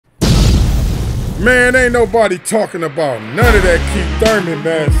Man, ain't nobody talking about none of that Keith Thurman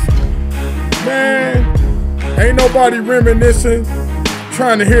mess. Man, ain't nobody reminiscing,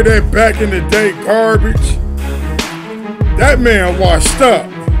 trying to hear that back in the day garbage. That man washed up.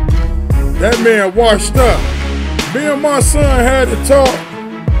 That man washed up. Me and my son had to talk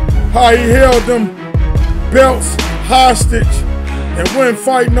how he held them belts hostage and wouldn't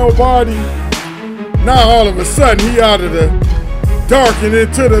fight nobody. Now all of a sudden he out of the dark and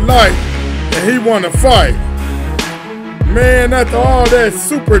into the light and he want to fight. Man, after all that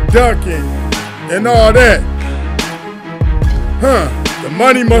super ducking and all that, the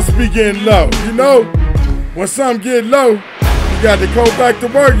money must be getting low. You know, when something get low, you got to go back to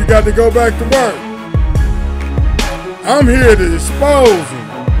work. You got to go back to work. I'm here to expose him,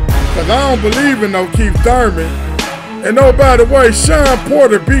 because I don't believe in no Keith Thurman. And oh, by the way, Sean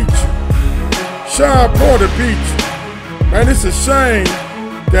Porter beat you. Sean Porter beat you. Man, it's a shame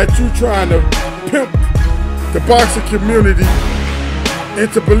that you trying to pimp the boxing community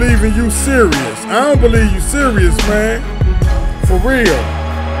into believing you serious. I don't believe you serious, man. For real.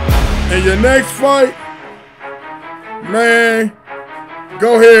 And your next fight, man,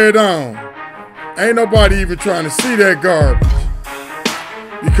 go head on. Ain't nobody even trying to see that garbage.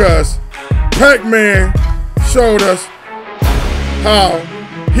 Because Pac-Man showed us how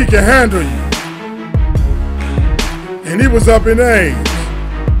he can handle you. And he was up in age.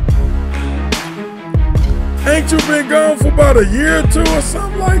 Ain't you been gone for about a year or two or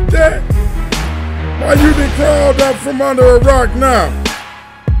something like that? Why you been crawled up from under a rock now?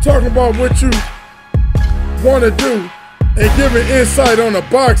 Talking about what you want to do and giving insight on a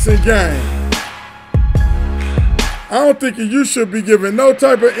boxing game. I don't think you should be giving no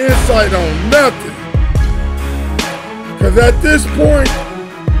type of insight on nothing. Because at this point,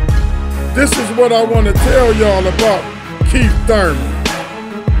 this is what I want to tell y'all about Keith Thurman.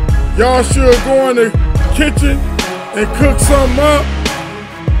 Y'all should go in the kitchen and cook something up,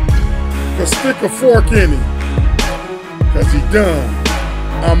 but stick a fork in him, because he done.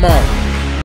 I'm out.